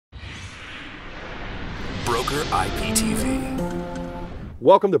Broker IPTV.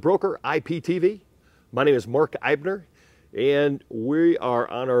 Welcome to Broker IPTV. My name is Mark Eibner, and we are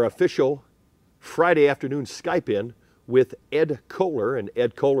on our official Friday afternoon Skype-in with Ed Kohler, and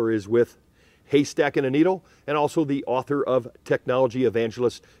Ed Kohler is with Haystack and a Needle, and also the author of Technology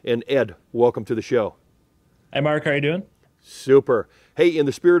Evangelist. And Ed, welcome to the show. Hi, Mark. How are you doing? Super. Hey, in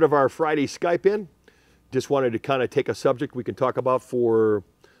the spirit of our Friday Skype-in, just wanted to kind of take a subject we can talk about for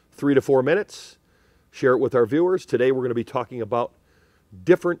 3 to 4 minutes, share it with our viewers. Today we're going to be talking about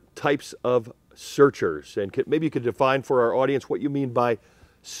different types of searchers. And maybe you could define for our audience what you mean by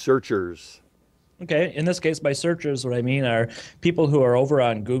searchers. Okay. In this case, by searchers, what I mean are people who are over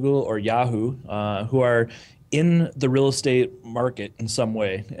on Google or Yahoo, who are in the real estate market in some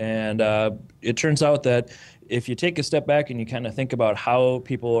way. And it turns out that if you take a step back and you kind of think about how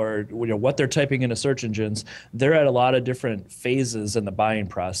people are, what they're typing into search engines, they're at a lot of different phases in the buying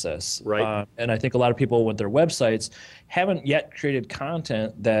process. Right. And I think a lot of people with their websites haven't yet created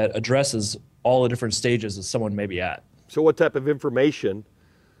content that addresses all the different stages that someone may be at. So what type of information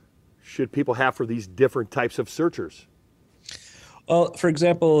should people have for these different types of searchers? Well, for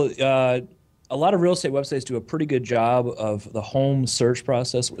example, a lot of real estate websites do a pretty good job of the home search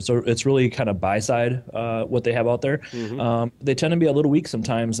process. So it's really kind of buy side what they have out there. Mm-hmm. They tend to be a little weak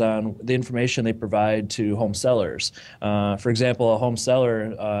sometimes on the information they provide to home sellers. For example, a home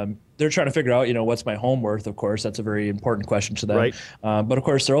seller, they're trying to figure out, what's my home worth? Of course, that's a very important question to them. Right. But of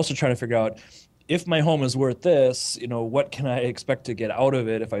course, they're also trying to figure out, if my home is worth this, what can I expect to get out of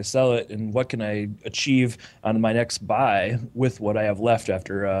it if I sell it, and what can I achieve on my next buy with what I have left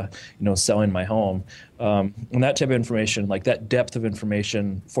after, selling my home? And that type of information, like that depth of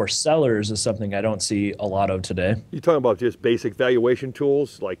information for sellers, is something I don't see a lot of today. You talking about just basic valuation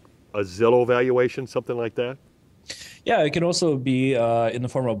tools like a Zillow valuation, something like that? Yeah, it can also be in the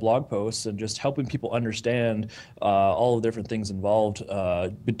form of blog posts and just helping people understand all the different things involved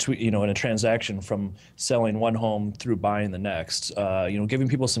between, in a transaction from selling one home through buying the next. Giving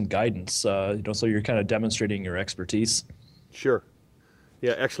people some guidance, so you're kind of demonstrating your expertise. Sure.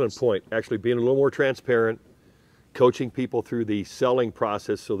 Yeah, excellent point. Actually, being a little more transparent, coaching people through the selling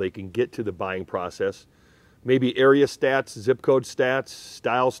process so they can get to the buying process. Maybe area stats, zip code stats,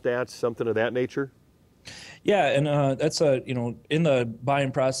 style stats, something of that nature. Yeah, and that's in the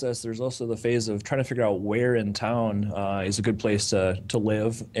buying process, there's also the phase of trying to figure out where in town is a good place to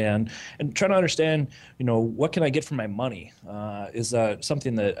live, and trying to understand, what can I get for my money? Is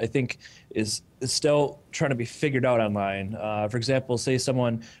something that I think is still trying to be figured out online. For example, say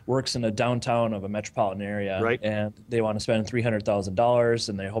someone works in a downtown of a metropolitan area, right, and they want to spend $300,000,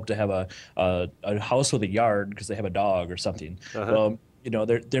 and they hope to have a house with a yard because they have a dog or something. Uh-huh. Well,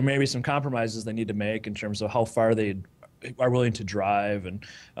 there may be some compromises they need to make in terms of how far they are willing to drive and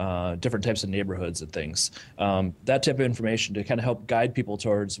different types of neighborhoods and things. That type of information to kind of help guide people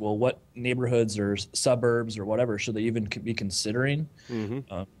towards, well, what neighborhoods or suburbs or whatever should they even be considering?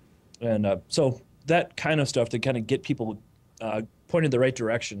 Mm-hmm. So that kind of stuff to kind of get people pointed in the right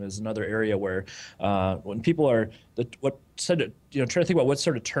direction is another area where when people are trying to think about what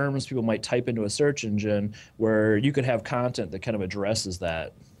sort of terms people might type into a search engine, where you could have content that kind of addresses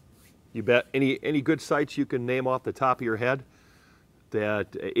that. You bet. Any good sites you can name off the top of your head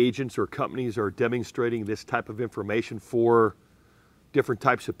that agents or companies are demonstrating this type of information for different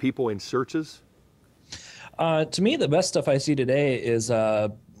types of people in searches? To me, the best stuff I see today is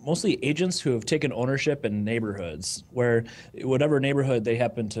mostly agents who have taken ownership in neighborhoods, where whatever neighborhood they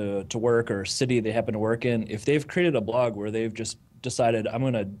happen to work or city they happen to work in, if they've created a blog where they've just decided, I'm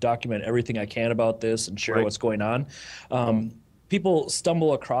going to document everything I can about this and share what's going on, people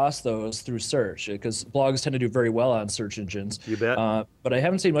stumble across those through search, because blogs tend to do very well on search engines. You bet. But I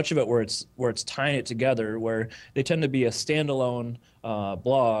haven't seen much of it where it's tying it together, where they tend to be a standalone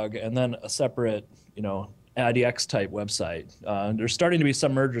blog and then a separate, ADX type website. There's starting to be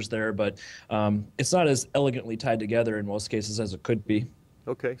some mergers there, but it's not as elegantly tied together in most cases as it could be.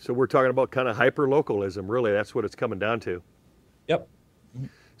 Okay, so we're talking about kind of hyper-localism, really. That's what it's coming down to. Yep.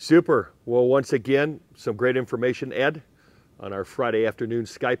 Super. Well, once again, some great information, Ed, on our Friday afternoon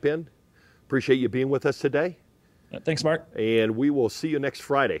Skype-in. Appreciate you being with us today. Thanks, Mark. And we will see you next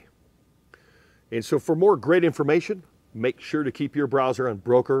Friday. And so for more great information, make sure to keep your browser on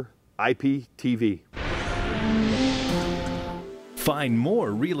Broker IPTV. Find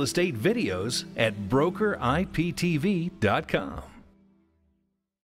more real estate videos at brokeriptv.com.